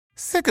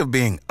Sick of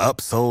being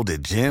upsold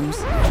at gyms?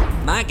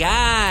 My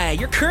guy,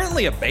 you're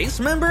currently a base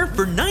member?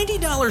 For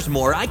 $90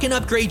 more, I can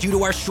upgrade you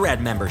to our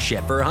Shred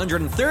membership. For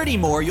 $130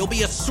 more, you'll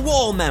be a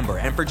Swole member.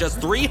 And for just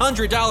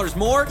 $300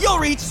 more, you'll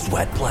reach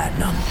Sweat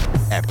Platinum.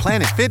 At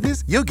Planet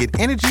Fitness, you'll get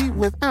energy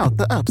without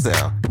the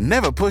upsell.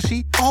 Never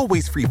pushy,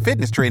 always free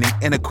fitness training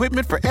and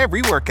equipment for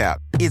every workout.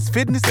 It's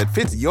fitness that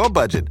fits your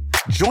budget.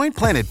 Join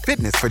Planet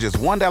Fitness for just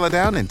 $1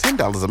 down and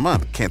 $10 a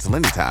month. Cancel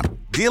anytime.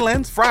 Deal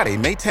ends Friday,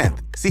 May 10th.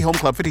 See Home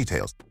Club for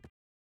details.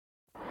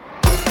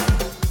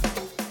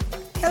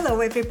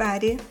 Hello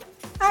everybody,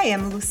 I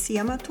am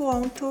Lucia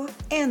Matuonto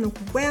and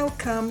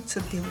welcome to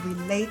the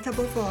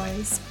Relatable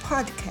Voice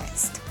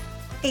podcast,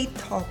 a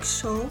talk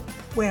show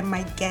where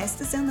my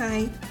guests and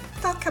I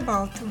talk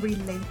about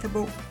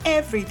relatable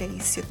everyday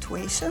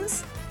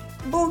situations,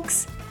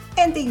 books,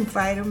 and the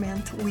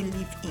environment we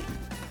live in.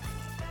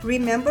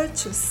 Remember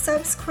to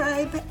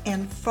subscribe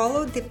and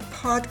follow the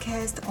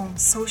podcast on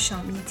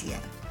social media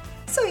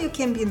so you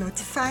can be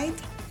notified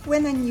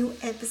when a new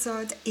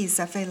episode is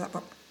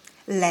available.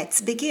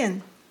 Let's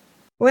begin.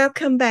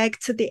 Welcome back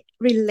to the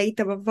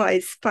Relatable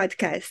Voice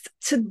podcast.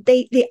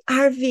 Today, the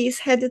RV is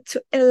headed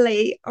to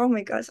LA. Oh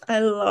my gosh, I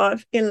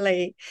love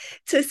LA.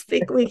 To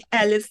speak with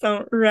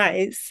Allyson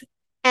Rice.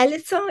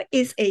 Allyson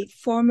is a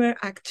former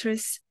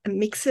actress, a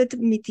mixed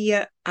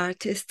media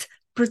artist,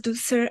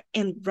 producer,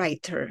 and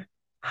writer.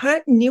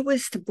 Her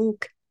newest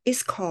book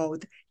is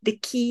called The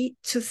Key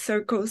to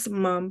Circle's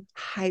Mom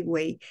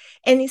Highway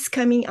and is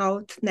coming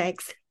out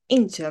next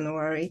in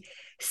January.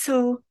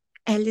 So,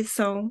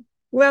 Allyson,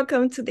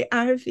 welcome to the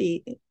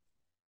RV.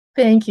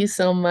 Thank you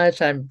so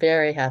much. I'm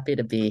very happy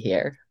to be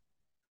here.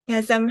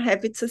 Yes, I'm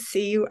happy to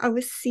see you. I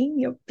was seeing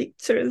your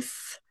pictures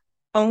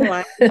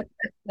online.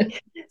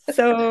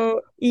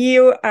 So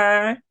you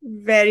are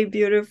very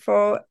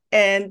beautiful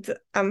and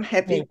I'm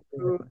happy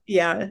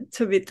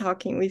to be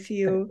talking with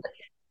you.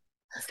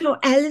 So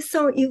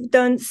Allyson, you've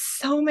done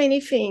so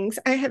many things.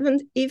 I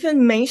haven't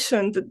even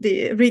mentioned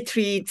the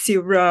retreats you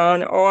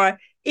run or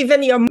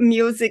even your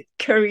music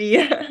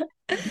career.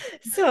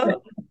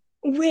 So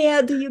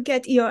where do you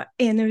get your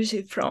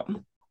energy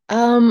from?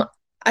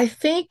 I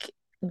think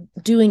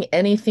doing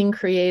anything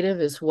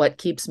creative is what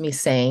keeps me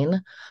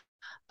sane.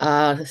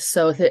 I'm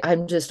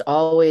just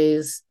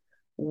always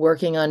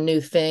working on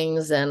new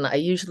things, and I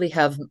usually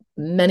have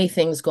many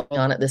things going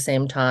on at the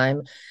same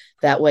time.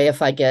 That way,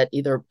 if I get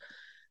either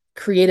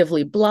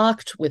creatively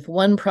blocked with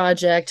one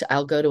project,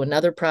 I'll go to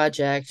another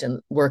project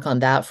and work on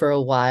that for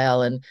a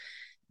while. And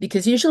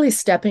because usually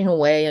stepping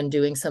away and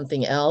doing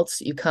something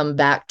else, you come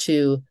back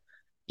to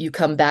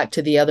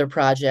the other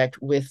project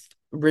with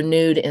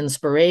renewed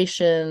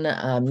inspiration,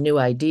 new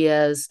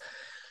ideas.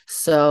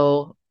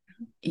 So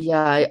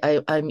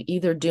yeah, I'm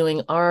either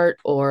doing art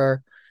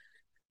or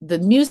the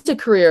music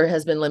career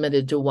has been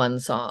limited to one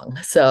song.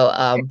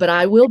 So, but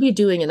I will be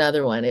doing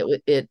another one.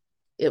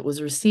 It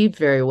was received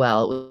very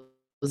well.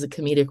 It was a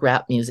comedic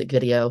rap music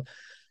video,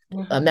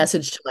 a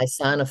message to my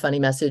son, a funny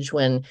message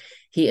when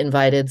he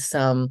invited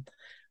some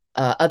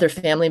other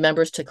family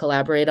members to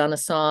collaborate on a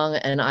song,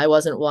 and I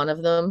wasn't one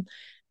of them.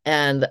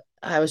 And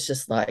I was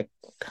just like,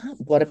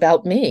 what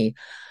about me?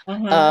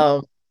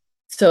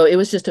 So it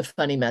was just a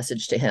funny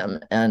message to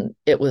him, and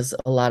it was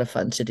a lot of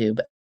fun to do.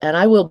 And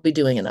I will be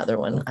doing another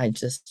one. I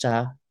just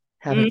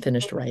haven't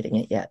finished writing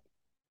it yet.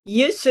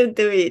 You should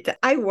do it.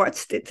 I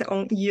watched it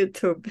on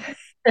YouTube.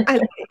 I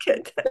like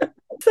it.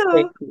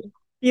 So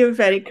you're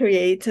very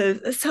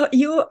creative. So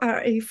you are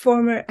a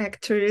former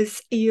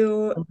actress.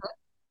 You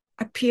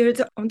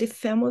appeared on the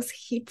famous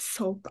hit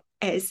soap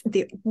as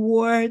The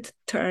World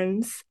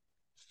Turns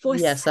for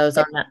yes, I was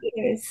on that.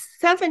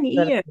 7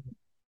 years.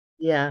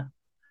 Yeah.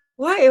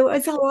 Wow, it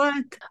was a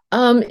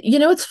lot.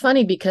 It's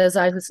funny because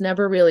I was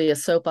never really a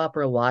soap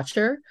opera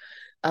watcher,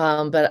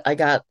 but I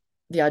got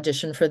the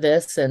audition for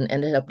this and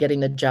ended up getting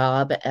the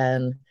job,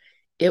 and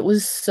it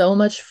was so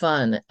much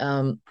fun.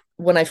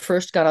 When I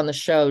first got on the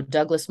show,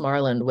 Douglas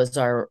Marland was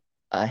our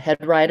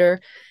head writer,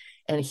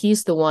 and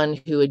he's the one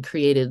who had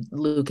created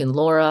Luke and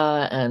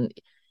Laura, and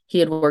he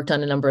had worked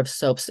on a number of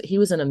soaps. He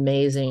was an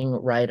amazing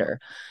writer,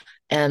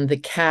 and the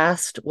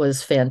cast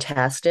was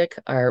fantastic.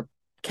 Our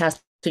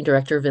casting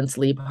director, Vince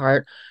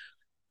Liebhart,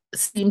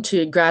 seemed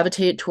to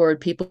gravitate toward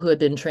people who had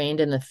been trained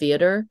in the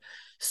theater.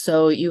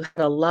 So you had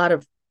a lot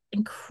of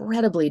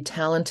incredibly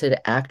talented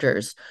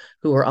actors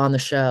who were on the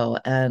show,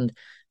 and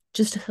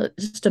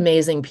just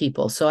amazing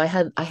people. So I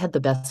had the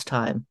best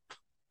time.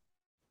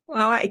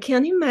 Wow, I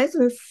can't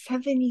imagine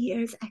 7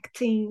 years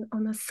acting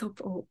on a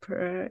soap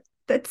opera.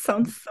 That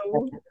sounds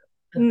so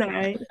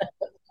nice.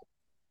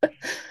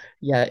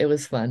 Yeah, it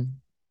was fun.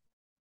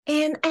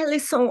 And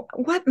Allyson,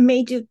 what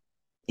made you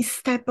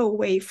step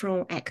away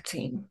from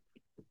acting?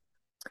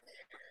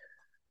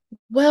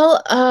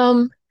 Well,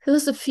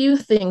 there's a few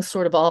things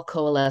sort of all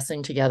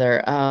coalescing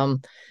together.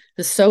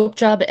 The soap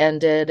job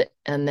ended,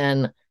 and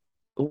then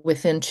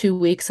within 2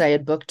 weeks, I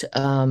had booked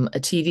a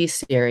TV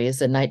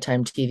series, a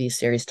nighttime TV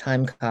series,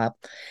 Time Cop,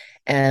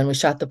 and we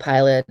shot the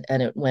pilot,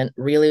 and it went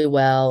really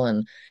well.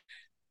 And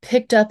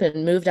picked up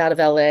and moved out of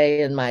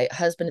LA. And my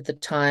husband at the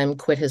time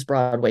quit his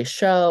Broadway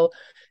show,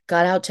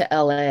 got out to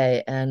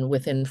LA, and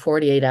within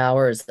 48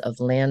 hours of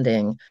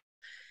landing,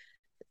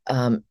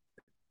 um,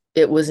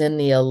 it was in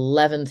the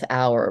 11th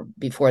hour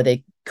before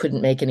they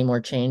couldn't make any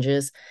more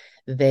changes.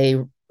 They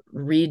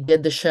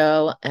redid the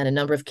show, and a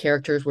number of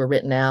characters were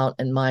written out,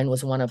 and mine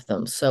was one of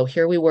them. So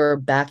here we were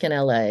back in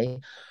LA,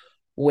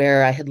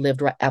 where I had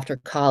lived right after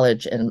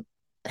college and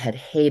had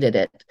hated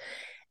it.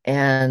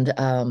 And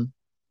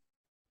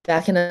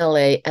back in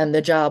LA, and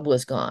the job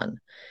was gone.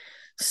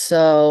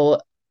 So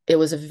it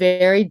was a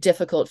very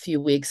difficult few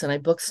weeks, and I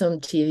booked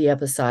some TV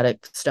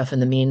episodic stuff in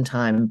the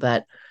meantime,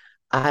 but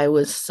I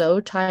was so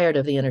tired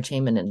of the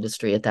entertainment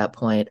industry at that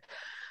point.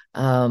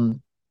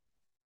 Um,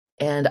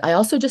 and I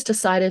also just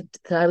decided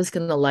that I was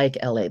going to like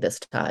LA this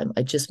time.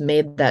 I just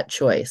made that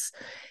choice.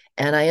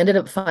 And I ended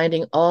up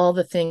finding all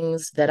the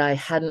things that I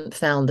hadn't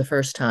found the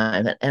first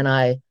time. And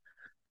I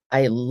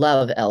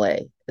love LA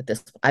at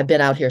this. I've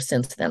been out here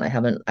since then. I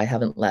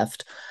haven't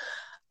left.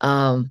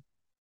 Um,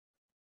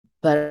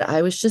 but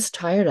I was just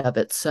tired of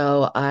it.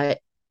 So I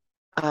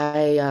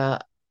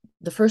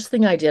the first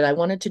thing I did, I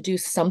wanted to do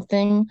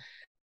something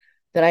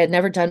that I had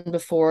never done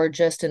before,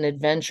 just an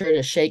adventure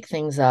to shake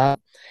things up,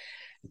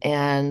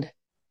 and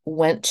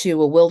went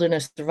to a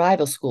wilderness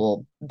survival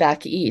school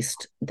back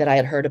east that I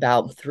had heard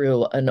about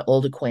through an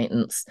old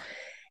acquaintance.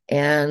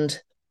 And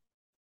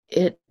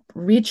it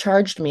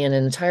recharged me in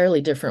an entirely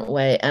different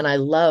way. And I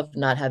love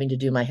not having to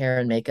do my hair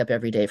and makeup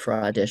every day for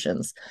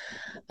auditions.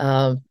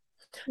 Um,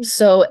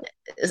 so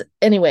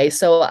anyway,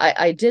 so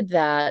I did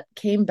that,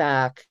 came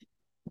back,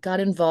 got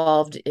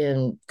involved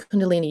in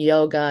Kundalini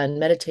yoga and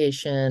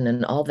meditation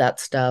and all that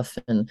stuff,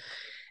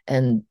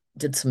 and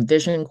did some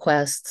vision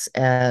quests.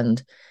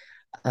 And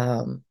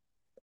um,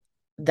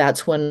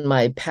 that's when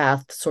my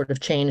path sort of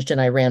changed,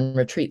 and I ran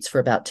retreats for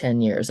about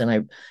 10 years. And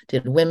I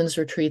did women's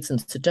retreats in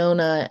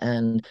Sedona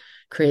and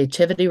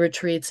creativity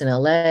retreats in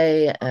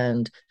LA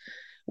and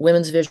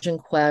women's vision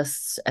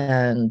quests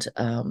and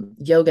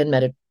yoga and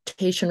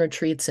meditation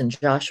retreats in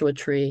Joshua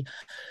Tree,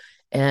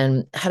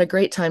 and had a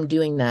great time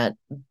doing that,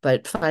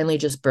 but finally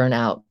just burnt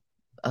out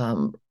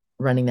um,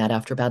 running that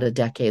after about a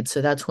decade.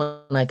 So that's when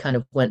I kind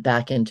of went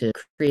back into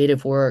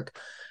creative work,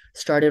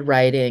 started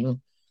writing.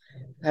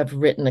 I've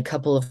written a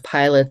couple of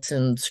pilots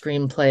and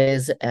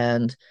screenplays,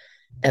 and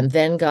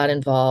then got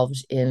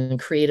involved in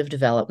creative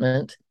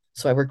development.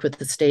 So I worked with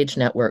the Stage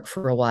Network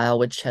for a while,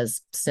 which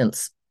has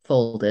since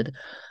folded.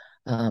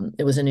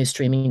 It was a new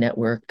streaming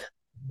network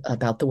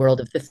about the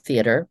world of the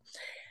theater.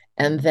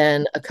 And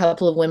then a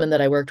couple of women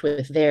that I worked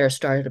with there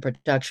started a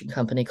production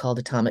company called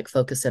Atomic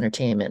Focus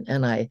Entertainment,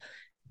 and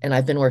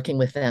I've been working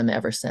with them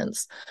ever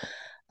since.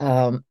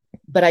 Um,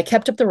 but I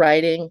kept up the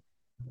writing,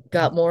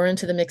 got more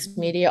into the mixed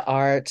media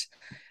art.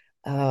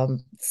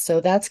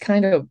 So that's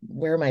kind of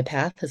where my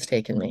path has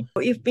taken me.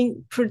 You've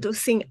been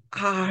producing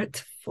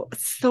art for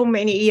so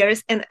many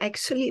years. And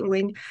actually,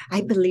 when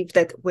I believe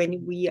that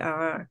when we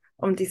are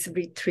on these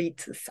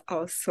retreats,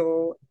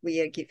 also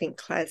we are giving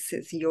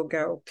classes,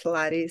 yoga or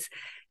Pilates,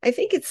 I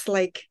think it's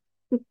like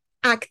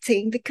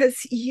acting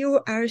because you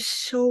are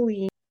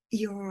showing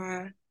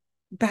your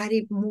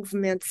body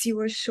movements, you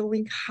are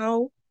showing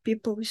how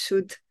people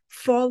should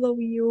follow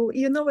you.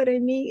 You know what I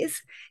mean?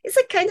 It's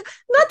a kind of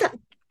not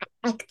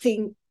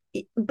acting,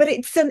 but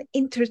it's an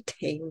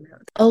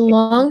entertainment.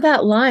 Along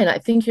that line, I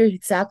think you're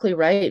exactly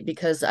right,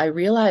 because I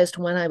realized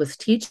when I was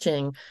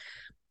teaching,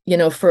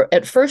 for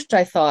at first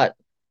I thought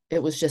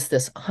it was just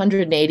this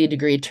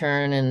 180-degree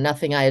turn and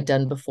nothing I had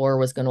done before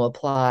was going to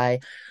apply.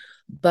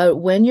 But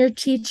when you're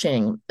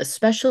teaching,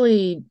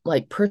 especially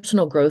like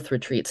personal growth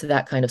retreats,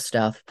 that kind of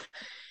stuff,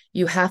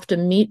 you have to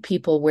meet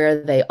people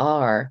where they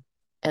are,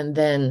 and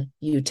then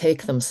you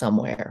take them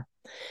somewhere.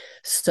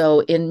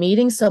 So, in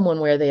meeting someone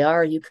where they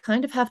are, you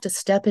kind of have to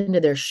step into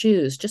their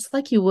shoes, just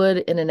like you would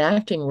in an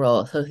acting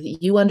role. So,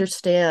 you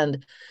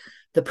understand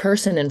the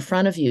person in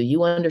front of you,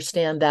 you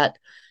understand that,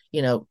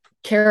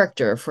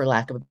 character, for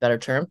lack of a better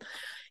term,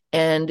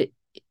 and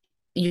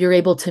you're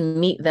able to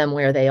meet them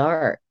where they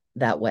are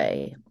that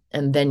way.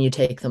 And then you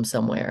take them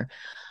somewhere.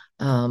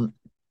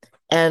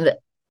 And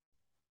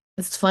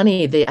it's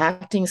funny, the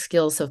acting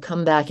skills have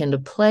come back into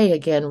play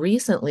again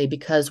recently,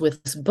 because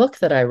with this book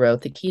that I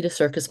wrote, The Key to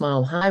Circus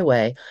Mile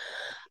Highway,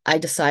 I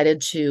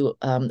decided to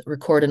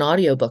record an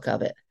audiobook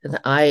of it. And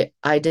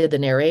I did the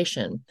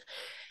narration.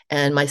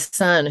 And my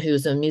son,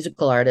 who's a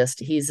musical artist,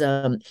 he's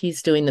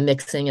doing the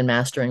mixing and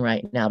mastering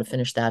right now to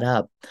finish that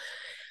up.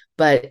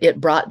 But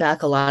it brought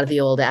back a lot of the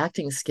old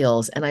acting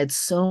skills, and I had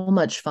so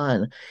much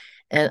fun.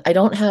 And I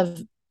don't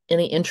have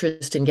any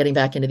interest in getting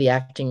back into the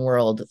acting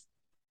world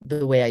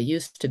the way I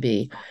used to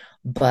be.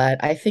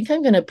 But I think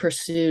I'm going to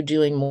pursue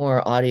doing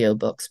more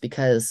audiobooks,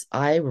 because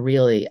I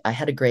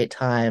had a great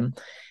time,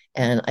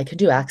 and I could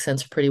do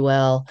accents pretty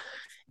well.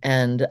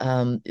 And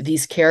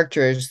these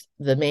characters,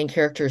 the main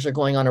characters, are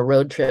going on a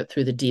road trip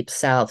through the deep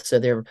South. So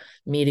they're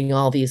meeting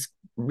all these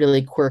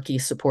really quirky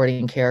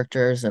supporting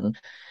characters, and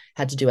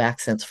had to do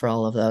accents for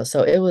all of those.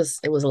 So it was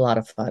a lot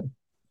of fun.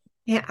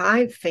 Yeah,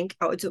 I think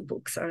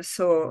audiobooks are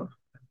so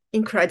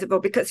incredible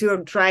because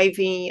you're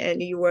driving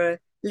and you were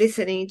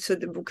listening to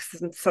the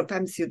books, and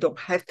sometimes you don't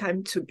have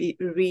time to be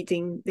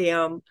reading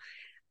them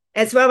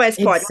as well as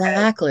podcasts.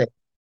 Exactly.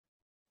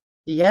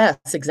 Yes,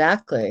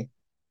 exactly.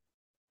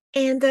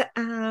 And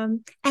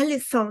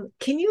Allyson,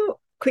 can you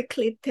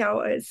quickly tell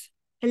us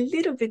a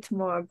little bit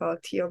more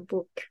about your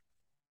book?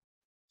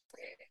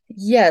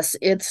 Yes,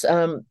 it's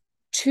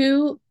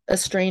two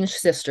estranged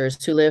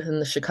sisters who live in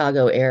the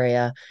Chicago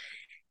area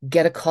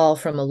get a call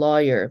from a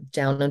lawyer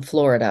down in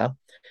Florida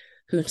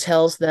who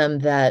tells them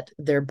that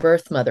their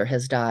birth mother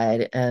has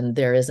died and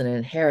there is an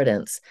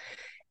inheritance.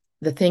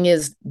 The thing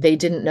is, they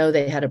didn't know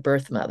they had a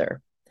birth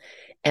mother,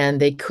 and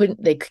they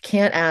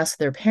can't ask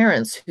their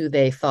parents who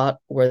they thought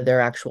were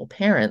their actual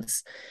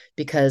parents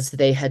because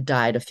they had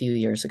died a few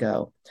years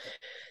ago.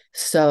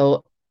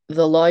 So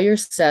the lawyer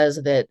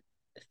says that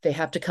they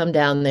have to come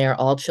down there.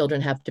 All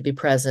children have to be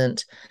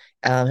present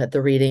at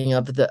the reading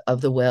of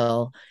the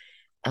will.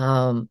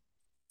 Um,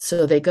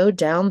 so they go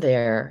down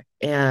there,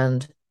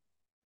 and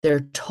they're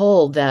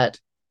told that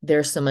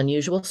there's some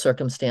unusual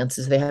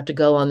circumstances. They have to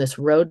go on this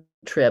road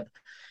trip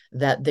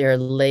that their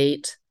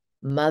late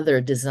mother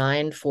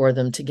designed for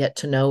them to get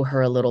to know her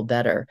a little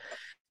better,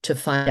 to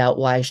find out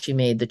why she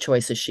made the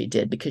choices she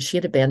did, because she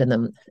had abandoned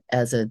them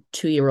as a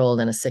 2-year-old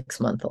and a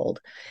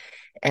 6-month-old.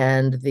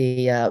 And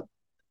the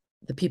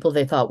people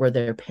they thought were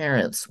their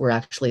parents were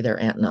actually their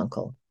aunt and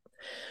uncle.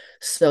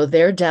 So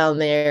they're down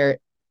there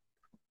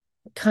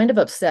kind of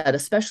upset,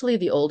 especially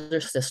the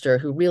older sister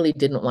who really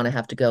didn't want to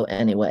have to go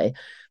anyway.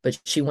 But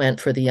she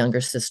went for the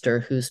younger sister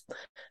who's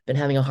been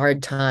having a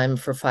hard time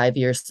for 5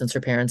 years since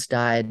her parents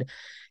died,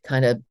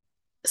 kind of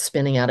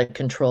spinning out of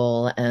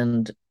control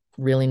and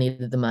really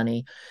needed the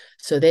money.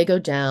 So they go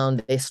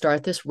down, they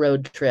start this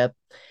road trip,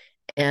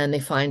 and they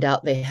find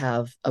out they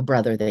have a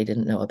brother they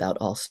didn't know about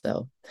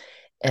also.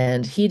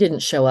 And he didn't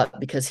show up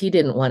because he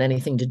didn't want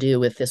anything to do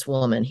with this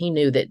woman. He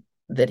knew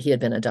that he had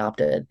been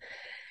adopted.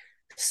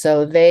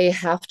 So they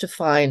have to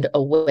find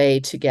a way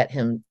to get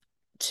him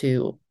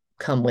to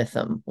come with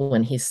them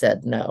when he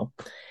said no.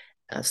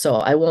 So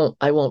I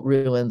won't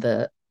ruin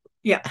the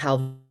Yeah.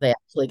 how they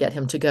actually get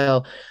him to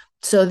go.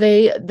 So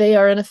they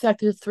are in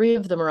effect, the three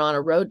of them are on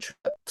a road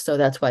trip. So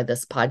that's why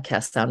this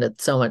podcast sounded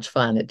so much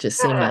fun. It just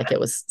seemed like it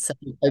was such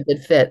a good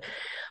fit.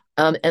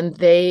 And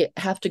they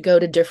have to go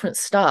to different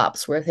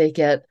stops where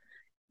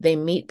they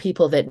meet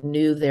people that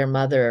knew their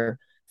mother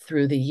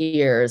through the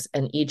years,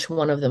 and each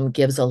one of them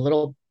gives a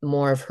little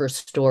more of her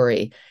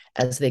story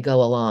as they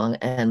go along.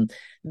 And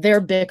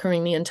they're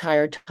bickering the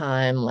entire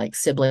time, like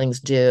siblings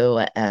do,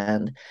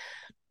 and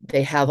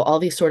they have all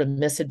these sort of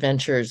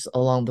misadventures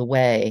along the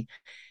way.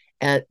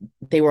 And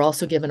they were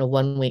also given a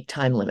 1 week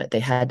time limit. They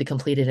had to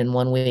complete it in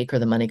 1 week or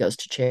the money goes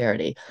to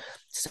charity.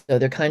 So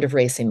they're kind of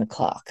racing the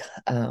clock.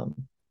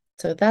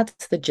 So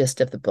that's the gist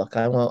of the book.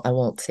 I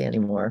won't say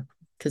anymore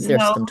because there's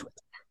No, some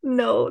twists.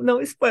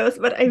 no spoilers,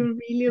 but I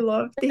really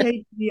love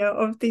the idea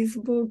of this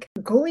book.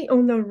 Going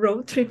on a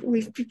road trip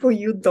with people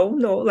you don't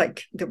know,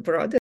 like the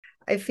brother,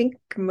 I think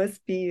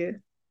must be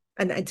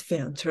an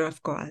adventure,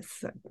 of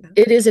course.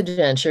 It is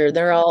adventure.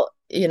 They're all,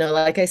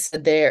 like I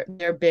said,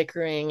 they're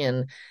bickering,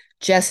 and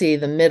Jesse,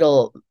 the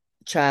middle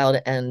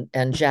child,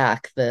 and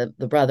Jack, the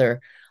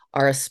brother,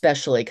 are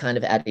especially kind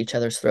of at each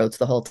other's throats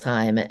the whole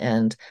time.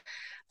 And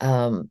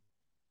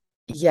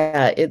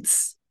yeah,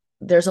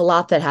 there's a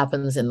lot that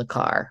happens in the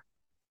car.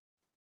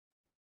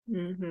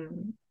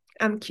 Mm-hmm.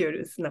 I'm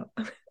curious now.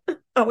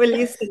 Our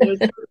listeners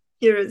are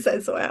curious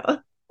as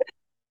well.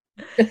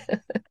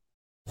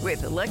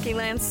 With the Lucky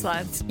Land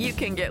Slots, you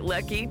can get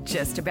lucky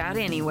just about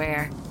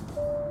anywhere.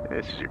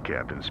 This is your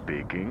captain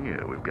speaking.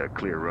 We've got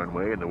clear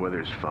runway and the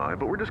weather's fine,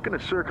 but we're just going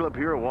to circle up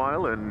here a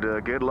while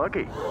and get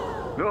lucky.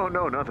 No,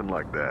 nothing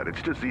like that.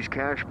 It's just these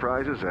cash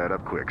prizes add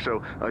up quick.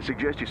 So I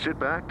suggest you sit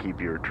back,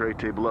 keep your tray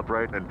table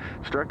upright, and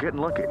start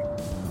getting lucky.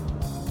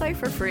 Play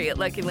for free at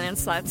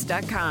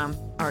LuckyLandSlots.com.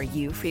 Are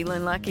you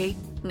feeling lucky?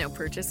 No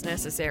purchase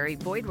necessary.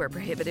 Void where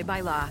prohibited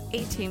by law.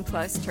 18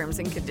 plus terms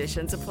and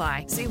conditions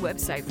apply. See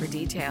website for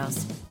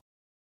details.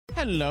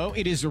 Hello,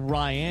 it is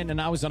Ryan,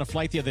 and I was on a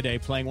flight the other day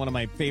playing one of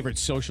my favorite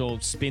social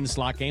spin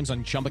slot games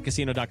on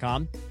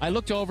ChumbaCasino.com. I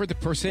looked over at the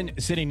person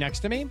sitting next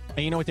to me, and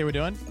you know what they were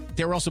doing?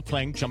 They were also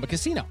playing Chumba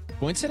Casino.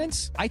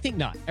 Coincidence? I think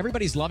not.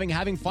 Everybody's loving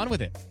having fun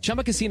with it.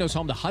 Chumba Casino is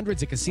home to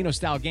hundreds of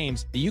casino-style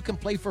games that you can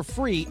play for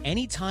free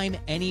anytime,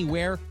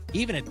 anywhere,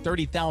 even at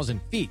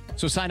 30,000 feet.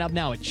 So sign up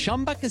now at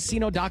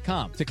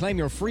ChumbaCasino.com to claim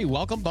your free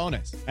welcome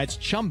bonus. That's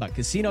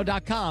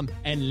ChumbaCasino.com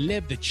and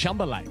live the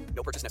Chumba life.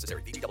 No purchase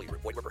necessary. VGW.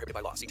 Void where prohibited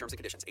by law. See terms and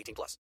conditions. 18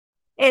 plus.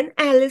 And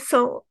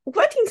Allyson,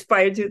 what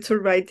inspired you to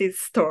write this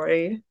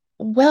story?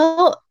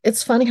 Well,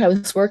 it's funny. I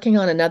was working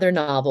on another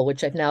novel,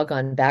 which I've now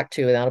gone back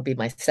to, and that'll be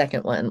my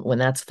second one when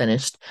that's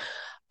finished.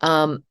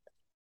 Um,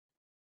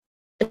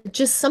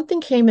 just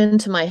something came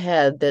into my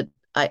head that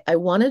I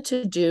wanted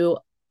to do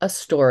a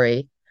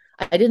story.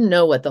 I didn't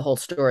know what the whole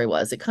story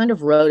was. It kind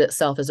of wrote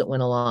itself as it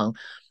went along.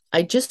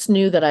 I just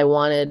knew that I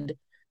wanted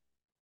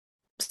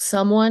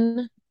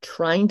someone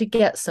trying to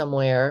get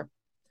somewhere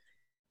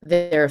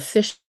they're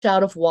fish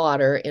out of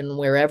water in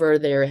wherever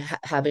they're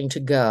having to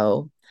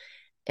go,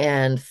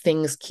 and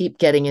things keep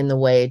getting in the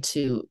way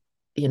to,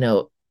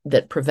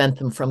 that prevent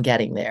them from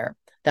getting there.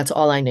 That's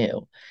all I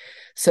knew.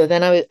 So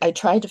then I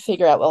tried to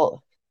figure out,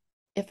 well,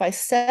 if I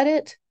set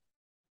it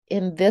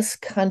in this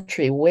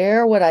country,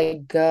 where would I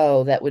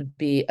go that would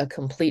be a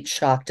complete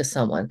shock to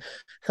someone?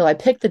 So I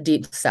picked the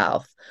Deep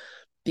South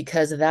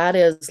because that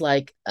is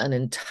like an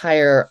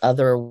entire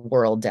other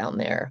world down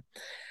there.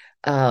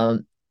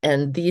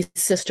 And these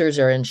sisters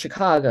are in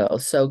Chicago.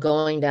 So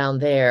going down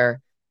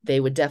there, they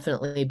would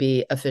definitely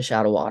be a fish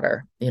out of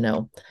water.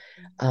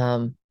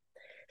 Um,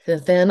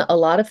 and then a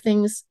lot of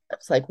things,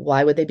 it's like,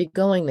 why would they be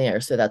going there?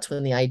 So that's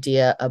when the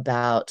idea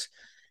about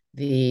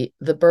the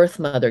birth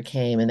mother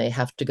came, and they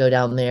have to go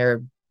down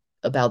there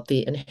about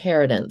the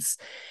inheritance.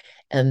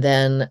 And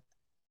then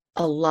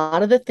a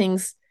lot of the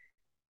things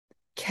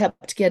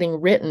kept getting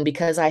written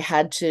because I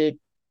had to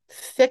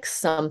fix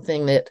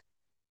something that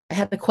I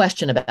had a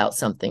question about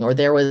something, or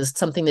there was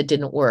something that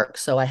didn't work.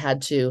 So I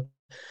had to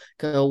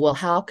go, well,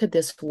 how could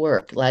this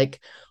work? Like,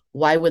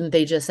 why wouldn't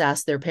they just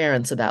ask their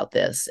parents about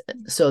this?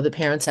 So the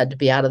parents had to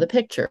be out of the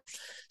picture.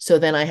 So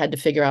then I had to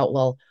figure out,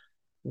 well,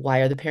 why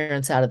are the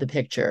parents out of the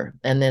picture?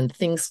 And then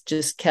things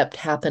just kept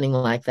happening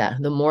like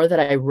that. The more that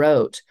I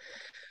wrote,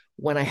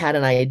 when I had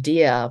an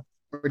idea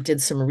or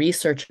did some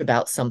research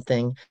about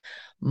something,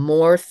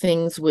 more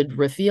things would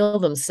reveal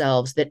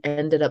themselves that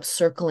ended up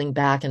circling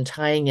back and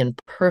tying in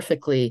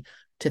perfectly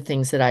to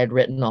things that I had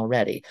written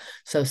already.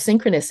 So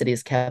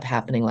synchronicities kept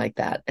happening like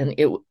that. And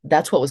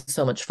that's what was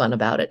so much fun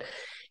about it.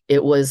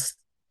 It was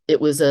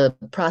it was a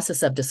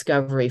process of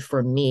discovery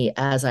for me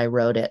as I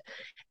wrote it.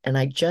 And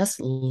I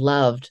just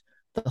loved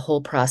the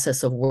whole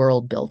process of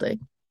world building.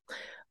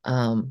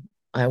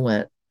 I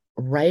went,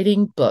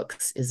 writing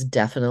books is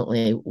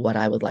definitely what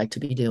I would like to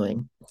be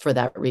doing for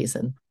that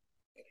reason.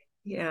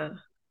 Yeah,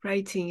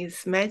 writing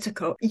is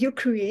magical. You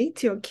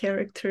create your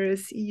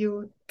characters,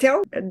 you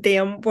tell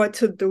them what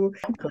to do.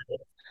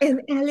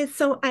 And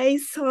Allyson, I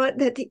saw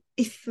that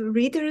if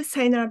readers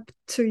sign up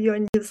to your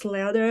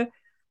newsletter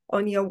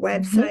on your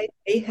website,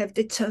 they have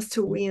the chance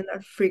to win a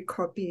free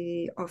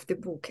copy of the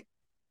book.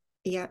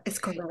 Yeah, it's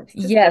correct.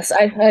 Yes,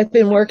 I've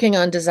been working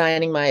on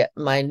designing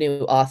my new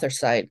author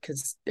site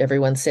because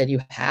everyone said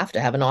you have to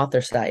have an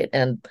author site.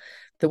 And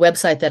the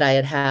website that I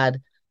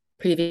had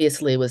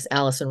previously was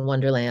Alice in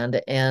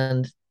Wonderland,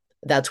 and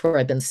that's where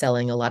I've been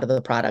selling a lot of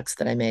the products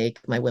that I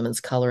make, my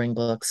women's coloring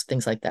books,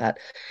 things like that.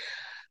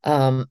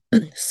 Um,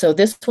 so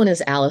this one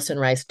is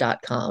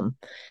AllisonRice.com,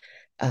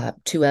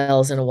 two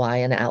L's and a Y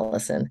and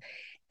Allison.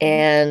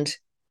 And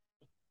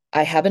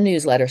I have a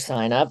newsletter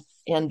sign up,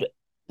 and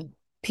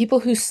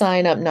people who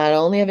sign up not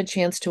only have a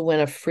chance to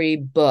win a free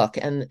book,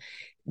 and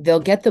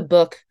they'll get the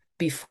book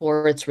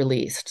before it's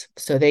released.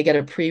 So they get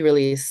a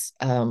pre-release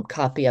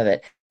copy of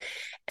it.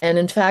 And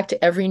in fact,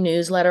 every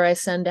newsletter I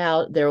send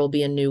out, there will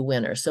be a new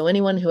winner. So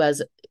anyone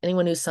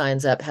who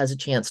signs up has a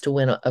chance to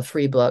win a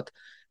free book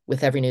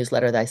with every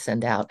newsletter that I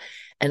send out.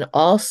 And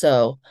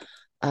also,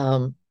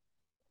 um,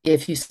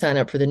 if you sign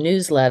up for the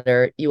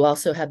newsletter, you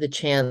also have the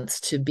chance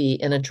to be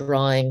in a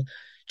drawing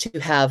to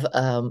have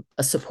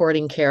a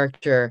supporting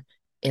character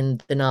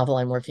in the novel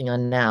I'm working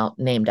on now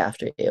named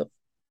after you.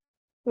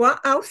 Well,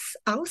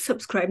 I'll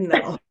subscribe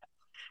now.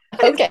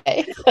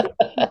 Okay.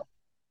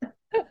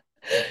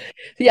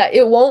 Yeah,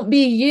 it won't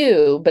be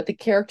you, but the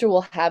character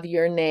will have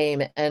your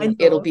name,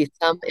 and it'll be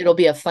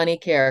a funny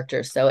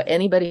character. So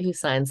anybody who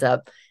signs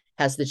up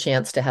has the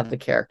chance to have the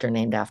character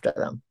named after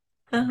them.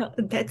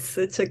 That's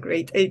such a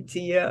great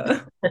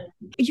idea.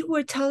 You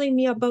were telling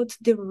me about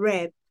the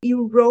rap.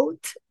 You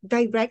wrote,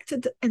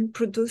 directed, and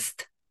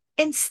produced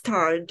and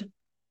starred.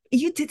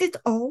 You did it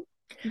all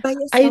by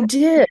I yourself?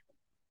 did.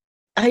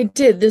 I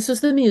did. This was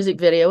the music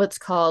video. It's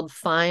called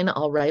Fine,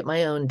 I'll Write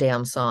My Own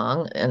Damn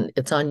Song, and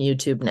it's on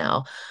YouTube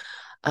now.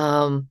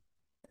 Um,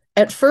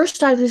 at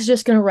first, I was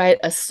just going to write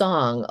a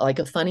song, like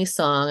a funny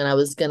song, and I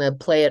was going to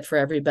play it for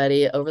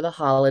everybody over the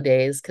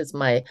holidays because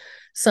my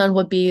son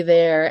would be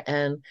there.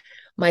 And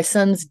my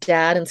son's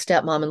dad and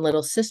stepmom and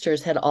little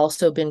sisters had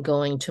also been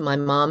going to my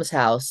mom's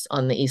house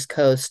on the East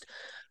Coast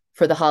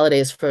for the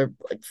holidays for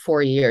like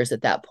 4 years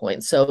at that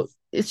point. So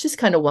it's just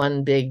kind of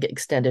one big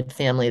extended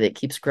family that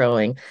keeps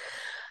growing.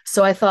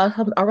 So I thought,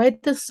 I'll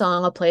write this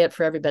song, I'll play it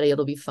for everybody,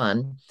 it'll be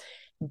fun.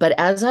 But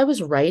as I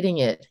was writing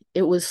it,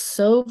 it was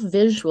so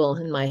visual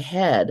in my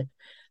head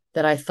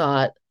that I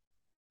thought,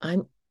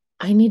 I'm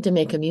I need to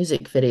make a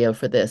music video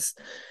for this.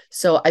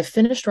 So I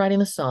finished writing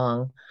the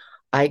song.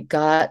 I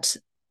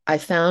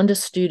found a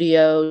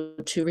studio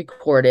to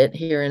record it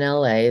here in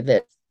LA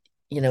that,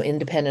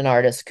 independent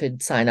artists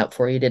could sign up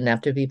for. You didn't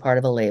have to be part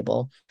of a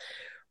label.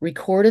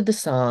 Recorded the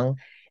song,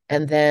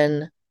 and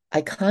then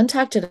I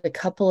contacted a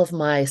couple of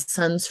my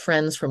son's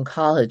friends from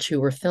college who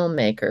were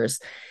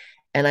filmmakers.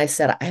 And I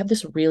said, I have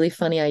this really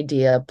funny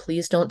idea.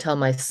 Please don't tell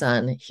my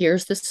son.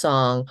 Here's the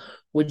song.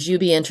 Would you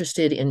be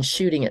interested in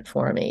shooting it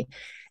for me?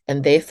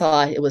 And they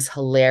thought it was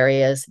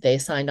hilarious. They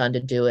signed on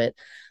to do it.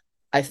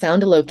 I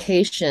found a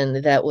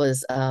location that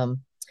was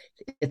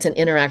it's an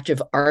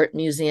interactive art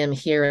museum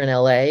here in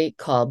LA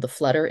called the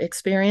Flutter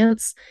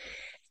Experience.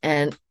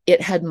 And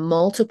it had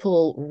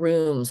multiple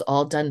rooms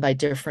all done by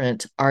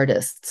different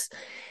artists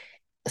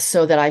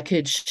so that I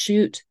could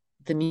shoot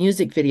the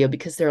music video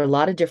because there are a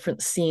lot of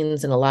different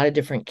scenes and a lot of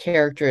different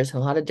characters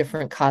and a lot of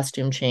different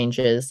costume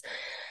changes,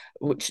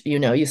 which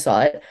you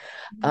saw it.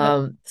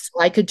 So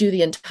I could do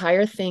the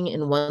entire thing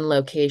in one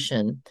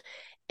location.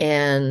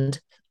 And,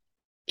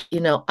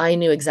 I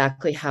knew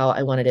exactly how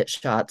I wanted it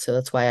shot. So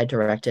that's why I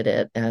directed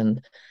it.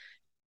 And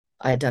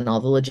I had done all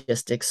the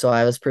logistics. So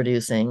I was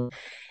producing.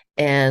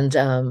 And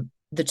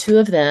the two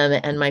of them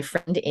and my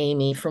friend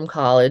Amy from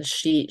college,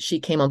 she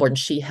came on board and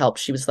she helped.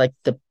 She was like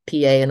the PA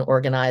and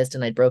organized,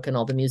 and I'd broken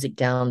all the music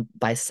down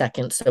by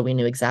second, so we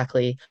knew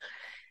exactly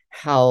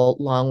how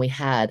long we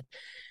had,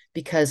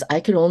 because I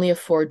could only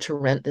afford to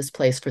rent this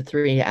place for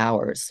 3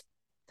 hours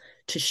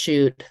to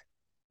shoot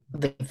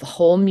the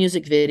whole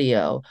music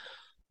video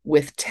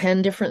with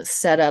 10 different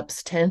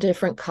setups, 10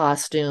 different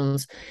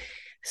costumes.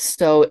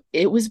 So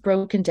it was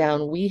broken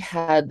down. We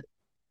had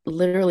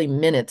literally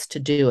minutes to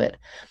do it.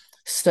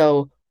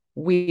 So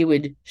we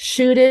would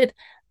shoot it.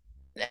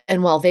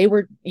 And while they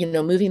were,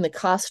 moving the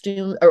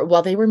costume, or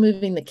while they were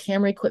moving the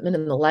camera equipment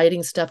and the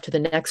lighting stuff to the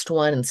next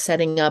one and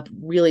setting up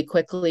really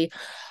quickly,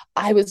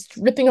 I was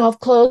ripping off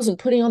clothes and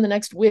putting on the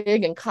next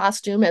wig and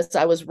costume as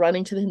I was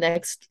running to the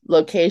next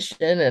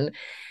location.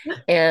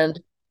 And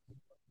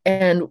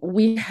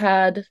we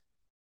had,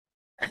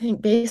 I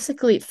think,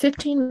 basically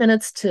 15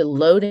 minutes to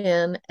load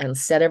in and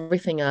set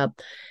everything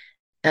up,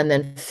 and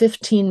then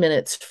 15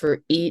 minutes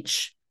for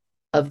each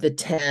of the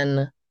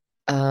 10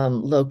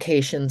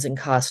 locations and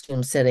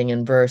costume setting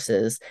and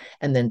verses,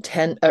 and then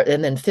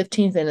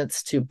 15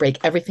 minutes to break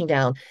everything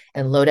down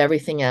and load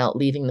everything out,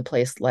 leaving the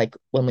place like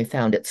when we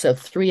found it. So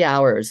 3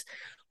 hours.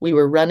 We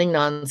were running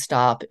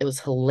nonstop. It was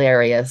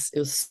hilarious. It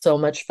was so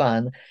much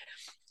fun.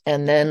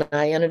 And then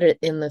I entered it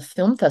in the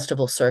film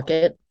festival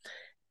circuit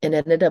and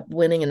ended up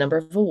winning a number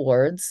of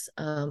awards.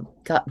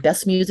 Got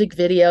Best Music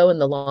Video in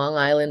the Long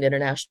Island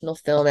International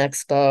Film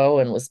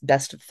Expo, and was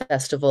Best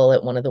Festival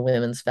at one of the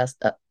women's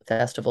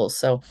festivals.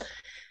 So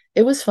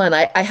it was fun.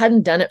 I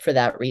hadn't done it for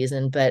that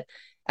reason, but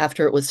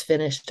after it was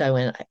finished, I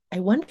went, I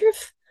wonder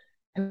if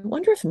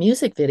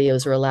music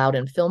videos are allowed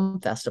in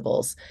film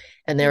festivals.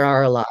 And there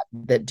are a lot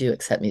that do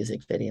accept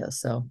music videos.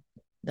 So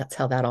that's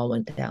how that all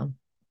went down.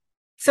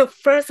 So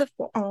first of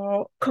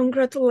all,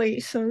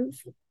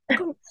 congratulations.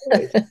 Thank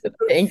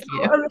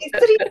you. I mean,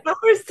 3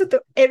 hours to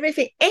do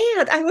everything.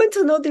 And I want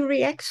to know the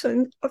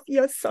reaction of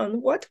your son.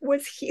 What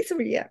was his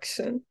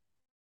reaction?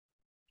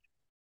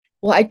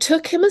 Well, I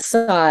took him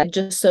aside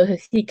just so that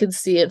he could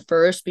see it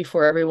first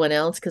before everyone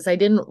else, because I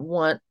didn't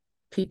want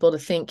people to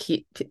think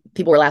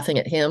people were laughing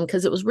at him,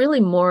 because it was really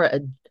more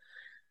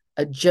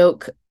a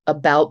joke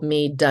about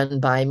me done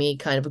by me,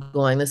 kind of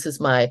going, this is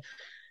my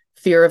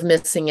fear of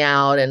missing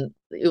out. And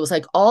it was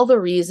like all the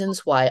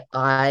reasons why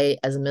I,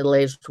 as a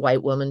middle-aged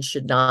white woman,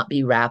 should not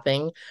be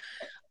rapping.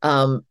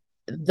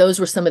 Those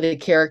were some of the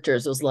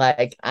characters. It was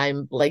like,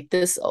 I'm like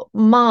this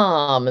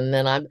mom, and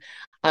then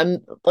I'm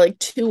like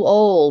too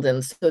old.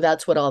 And so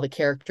that's what all the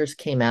characters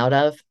came out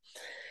of.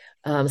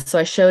 So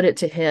I showed it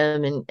to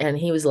him, and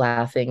he was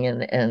laughing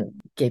and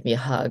gave me a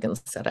hug and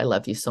said, I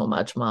love you so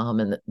much, Mom.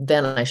 And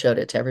then I showed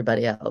it to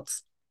everybody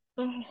else.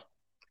 Oh,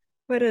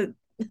 what a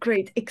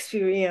great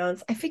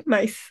experience. I think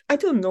I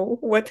don't know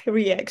what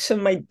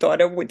reaction my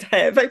daughter would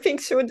have. I think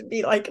she would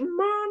be like,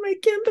 Mom, I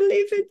can't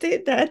believe you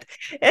did that.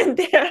 And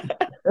then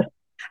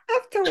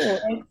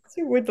afterwards,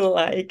 she would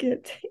like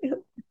it.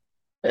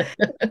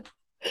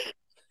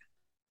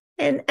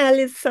 And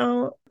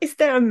Allyson, is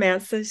there a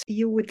message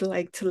you would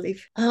like to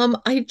leave?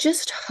 I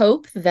just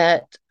hope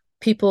that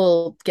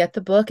people get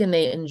the book and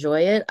they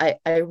enjoy it.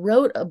 I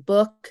wrote a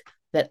book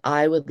that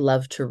I would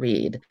love to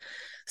read.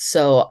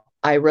 So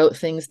I wrote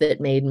things that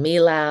made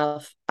me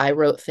laugh. I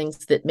wrote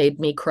things that made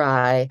me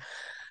cry.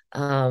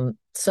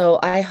 So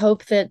I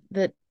hope that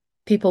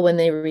people, when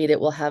they read it,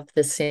 will have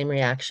the same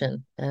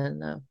reaction.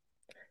 And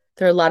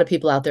there are a lot of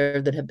people out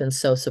there that have been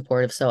so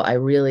supportive. So I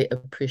really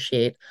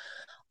appreciate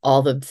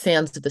all the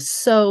fans of the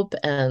soap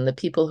and the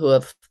people who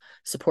have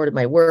supported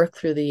my work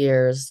through the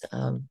years.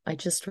 I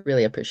just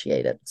really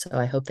appreciate it. So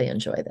I hope they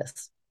enjoy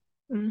this.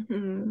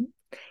 Mm-hmm.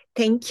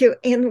 Thank you.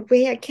 And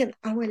where can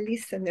our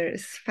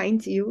listeners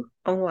find you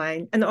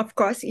online? And of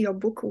course, your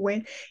book,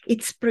 when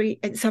it's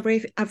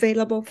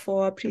available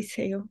for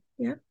pre-sale.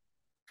 Yeah.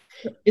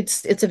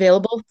 It's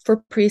available for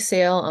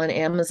pre-sale on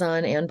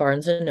Amazon and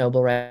Barnes and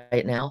Noble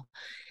right now.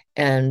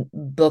 And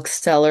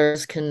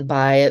booksellers can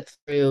buy it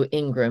through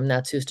Ingram.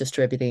 That's who's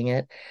distributing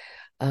it.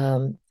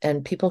 And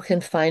people can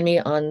find me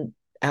on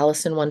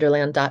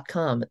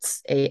AllysonWonderland.com.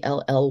 It's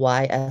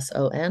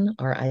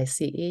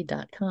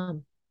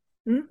ALLYSONRICE.com.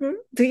 Mm-hmm.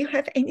 Do you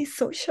have any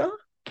social?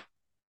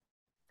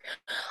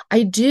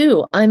 I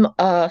do.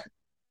 I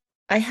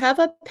have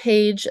a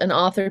page, an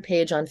author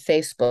page on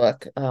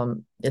Facebook.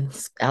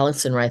 It's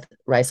Allyson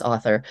Rice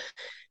author.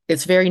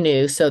 It's very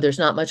new, so there's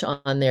not much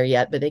on there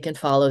yet, but they can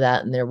follow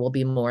that, and there will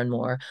be more and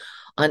more.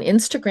 On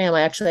Instagram,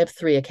 I actually have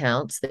 3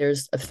 accounts.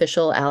 There's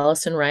official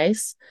Allyson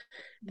Rice,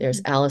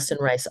 there's Allyson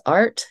Rice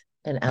Art,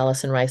 and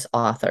Allyson Rice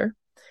Author.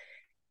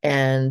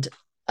 And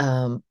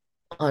on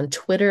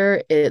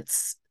Twitter,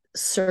 it's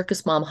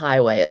Circus Mom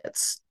Highway.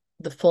 It's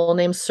the full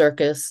name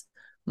Circus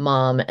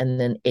Mom and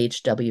then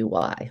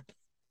HWY.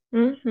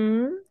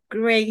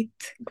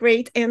 Great,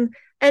 great. And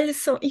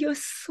Allyson, you're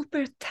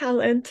super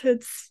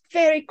talented,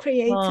 very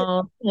creative.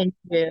 Oh, thank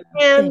you.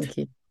 And Thank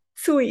you.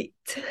 sweet.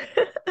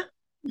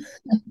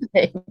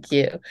 Thank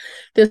you.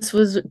 This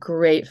was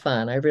great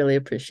fun. I really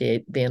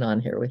appreciate being on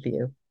here with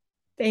you.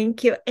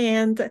 Thank you.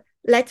 And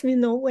let me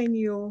know when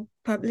you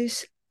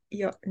publish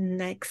your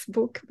next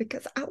book,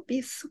 because I'll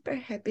be super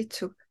happy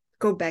to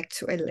go back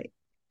to LA.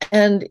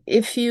 And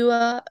if you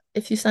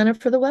sign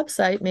up for the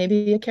website,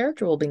 maybe a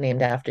character will be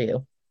named after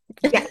you.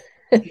 Yeah.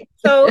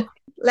 So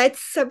let's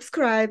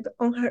subscribe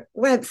on her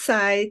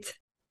website.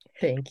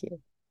 Thank you.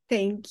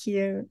 Thank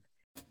you.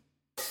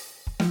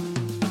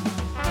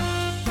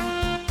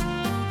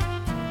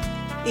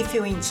 If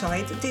you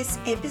enjoyed this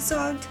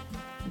episode,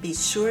 be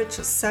sure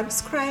to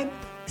subscribe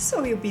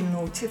so you'll be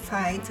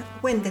notified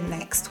when the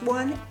next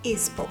one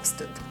is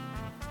posted.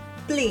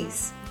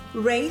 Please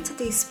rate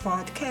this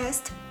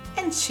podcast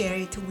and share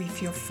it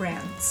with your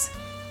friends.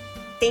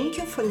 Thank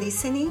you for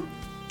listening,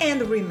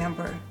 and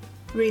remember,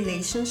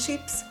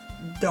 relationships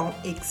don't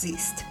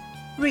exist.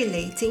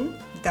 Relating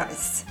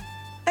does.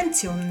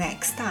 Until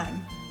next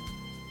time.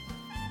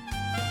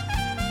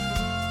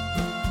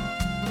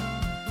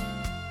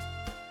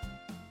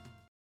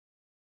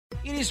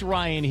 It is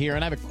Ryan here,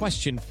 and I have a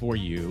question for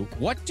you.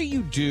 What do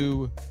you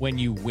do when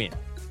you win?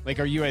 Like,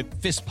 are you a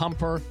fist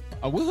pumper,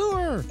 a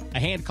woohooer, a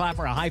hand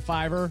clapper, a high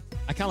fiver?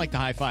 I kind of like the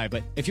high five,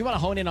 but if you want to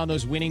hone in on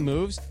those winning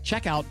moves,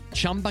 check out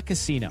Chumba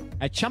Casino.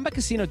 At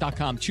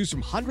ChumbaCasino.com, choose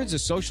from hundreds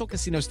of social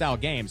casino-style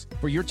games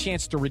for your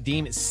chance to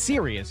redeem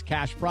serious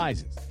cash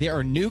prizes. There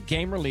are new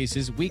game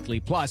releases weekly,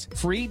 plus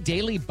free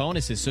daily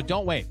bonuses. So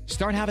don't wait.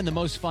 Start having the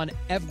most fun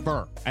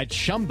ever at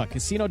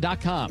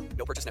ChumbaCasino.com.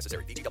 No purchase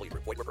necessary. VGW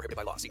Group. Void where prohibited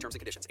by law. See terms and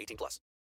conditions. 18+.